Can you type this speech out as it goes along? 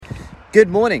Good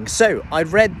morning. So I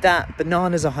read that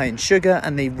bananas are high in sugar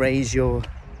and they raise your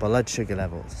blood sugar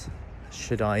levels.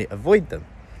 Should I avoid them?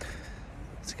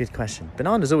 It's a good question.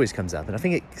 Bananas always comes up, and I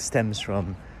think it stems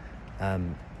from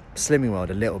Slimming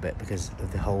World a little bit because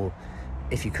of the whole,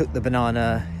 if you cook the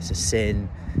banana, it's a sin.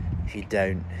 If you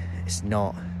don't, it's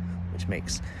not, which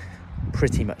makes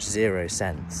pretty much zero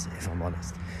sense, if I'm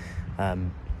honest.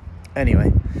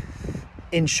 Anyway,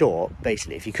 in short,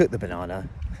 basically, if you cook the banana,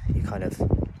 you could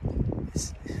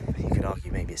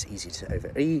argue maybe it's easy to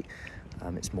overeat.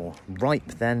 It's more ripe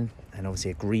then, and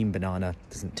obviously a green banana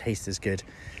doesn't taste as good.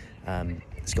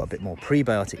 It's got a bit more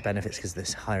prebiotic benefits because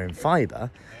it's higher in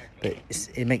fibre, but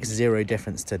it makes zero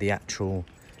difference to the actual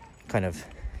kind of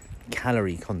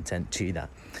calorie content to that,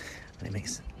 and it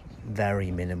makes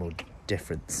very minimal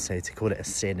difference. So to call it a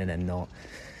sin and then not.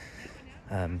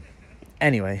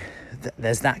 Anyway,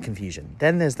 there's that confusion.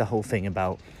 Then there's the whole thing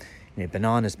about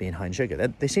bananas being high in sugar.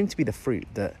 They seem to be the fruit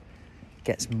that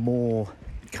gets more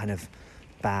kind of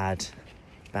bad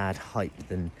hype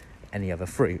than any other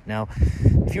fruit. Now,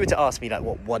 if you were to ask me like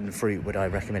what one fruit would I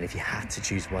recommend if you had to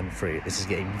choose one fruit, this is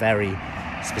getting very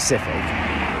specific,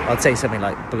 I'd say something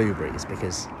like blueberries,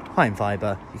 because high in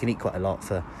fibre, you can eat quite a lot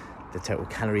for the total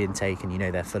calorie intake, and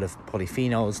they're full of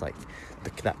polyphenols, like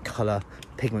that colour,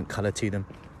 pigment colour to them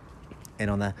in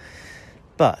on there.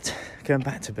 But going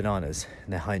back to bananas,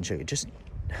 and they're high in sugar,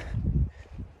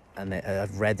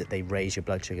 I've read that they raise your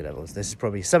blood sugar levels. This is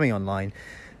probably something online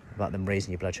about them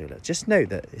raising your blood sugar levels. Just know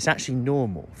that it's actually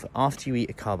normal for after you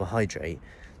eat a carbohydrate,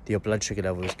 your blood sugar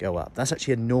levels go up. That's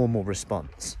actually a normal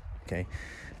response, okay?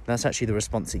 That's actually the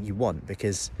response that you want,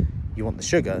 because you want the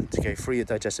sugar to go through your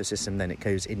digestive system, then it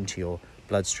goes into your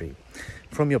bloodstream.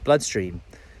 From your bloodstream,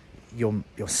 your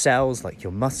cells, like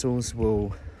your muscles,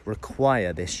 will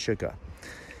require this sugar.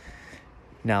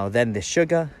 Now then this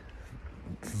sugar,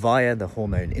 via the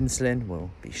hormone insulin,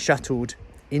 will be shuttled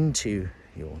into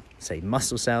your, say,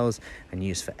 muscle cells and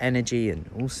used for energy and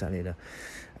all cellular.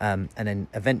 And then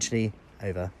eventually,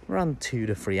 over around 2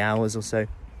 to 3 hours or so,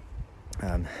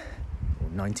 or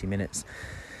 90 minutes,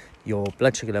 your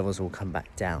blood sugar levels will come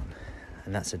back down.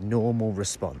 And that's a normal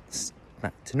response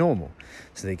back to normal.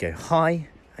 So they go high,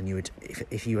 and you would,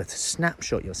 if you were to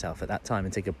snapshot yourself at that time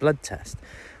and take a blood test,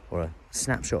 or a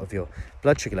snapshot of your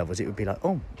blood sugar levels, it would be like,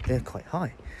 oh, they're quite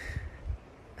high.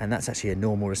 And that's actually a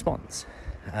normal response.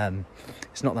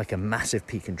 It's not like a massive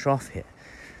peak and trough here.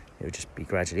 It would just be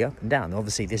gradually up and down.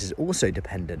 Obviously, this is also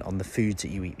dependent on the foods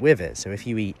that you eat with it. So if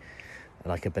you eat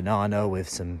like a banana with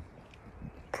some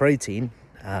protein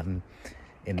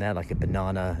in there, like a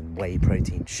banana and whey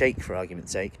protein shake, for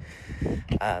argument's sake,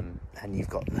 and you've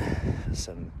got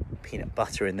some peanut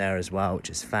butter in there as well,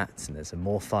 which is fats, and there's some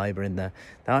more fibre in there,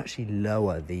 they'll actually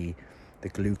lower the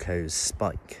glucose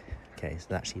spike. Okay, so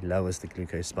that actually lowers the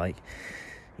glucose spike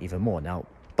even more. Now,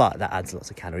 but that adds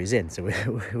lots of calories in. So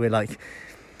we're like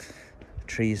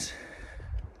tree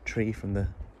from the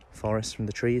forest from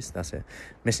the trees. That's it.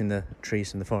 Missing the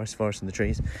trees from the forest from the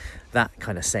trees. That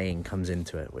kind of saying comes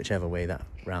into it, whichever way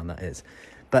round that is.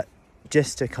 But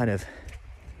just to kind of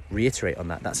reiterate on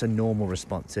that, that's a normal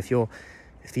response. If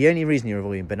the only reason you're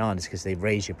avoiding bananas is because they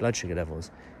raise your blood sugar levels,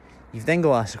 you've then got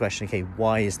to ask the question, okay,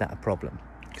 why is that a problem?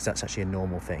 Because that's actually a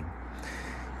normal thing.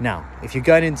 Now, if you're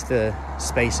going into the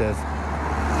space of,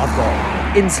 I've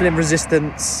got insulin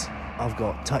resistance, I've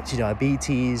got type 2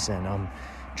 diabetes, and I'm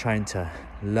trying to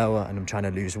lower, and I'm trying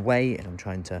to lose weight, and I'm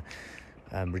trying to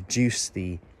reduce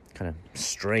the kind of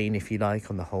strain, if you like,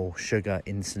 on the whole sugar,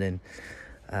 insulin,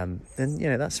 then,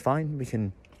 that's fine. We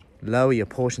can lower your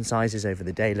portion sizes over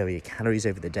the day, lower your calories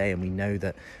over the day, and we know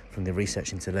that from the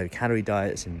research into low-calorie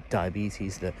diets and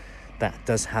diabetes that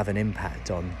does have an impact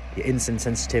on your insulin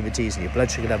sensitivities and your blood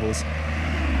sugar levels.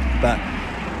 But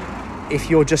if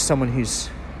you're just someone who's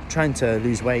trying to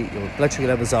lose weight, your blood sugar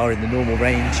levels are in the normal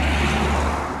range,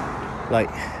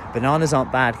 like, bananas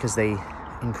aren't bad because they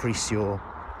increase your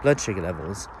blood sugar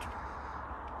levels.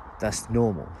 That's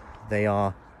normal. They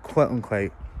are, quote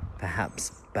unquote,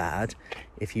 perhaps bad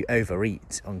if you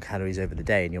overeat on calories over the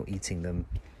day and you're eating them,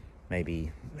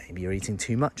 maybe you're eating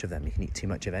too much of them. You can eat too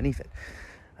much of anything,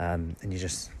 and you're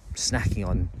just snacking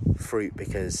on fruit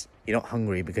because you're not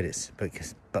hungry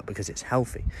but because it's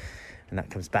healthy. And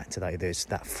that comes back to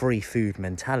that free food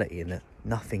mentality, and that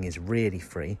nothing is really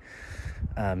free,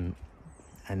 and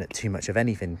that too much of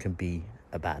anything can be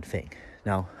a bad thing.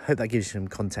 Now, I hope that gives you some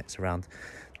context around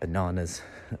bananas,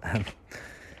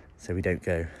 so we don't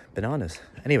go bananas.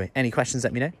 Anyway, any questions,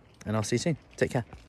 let me know, and I'll see you soon. Take care.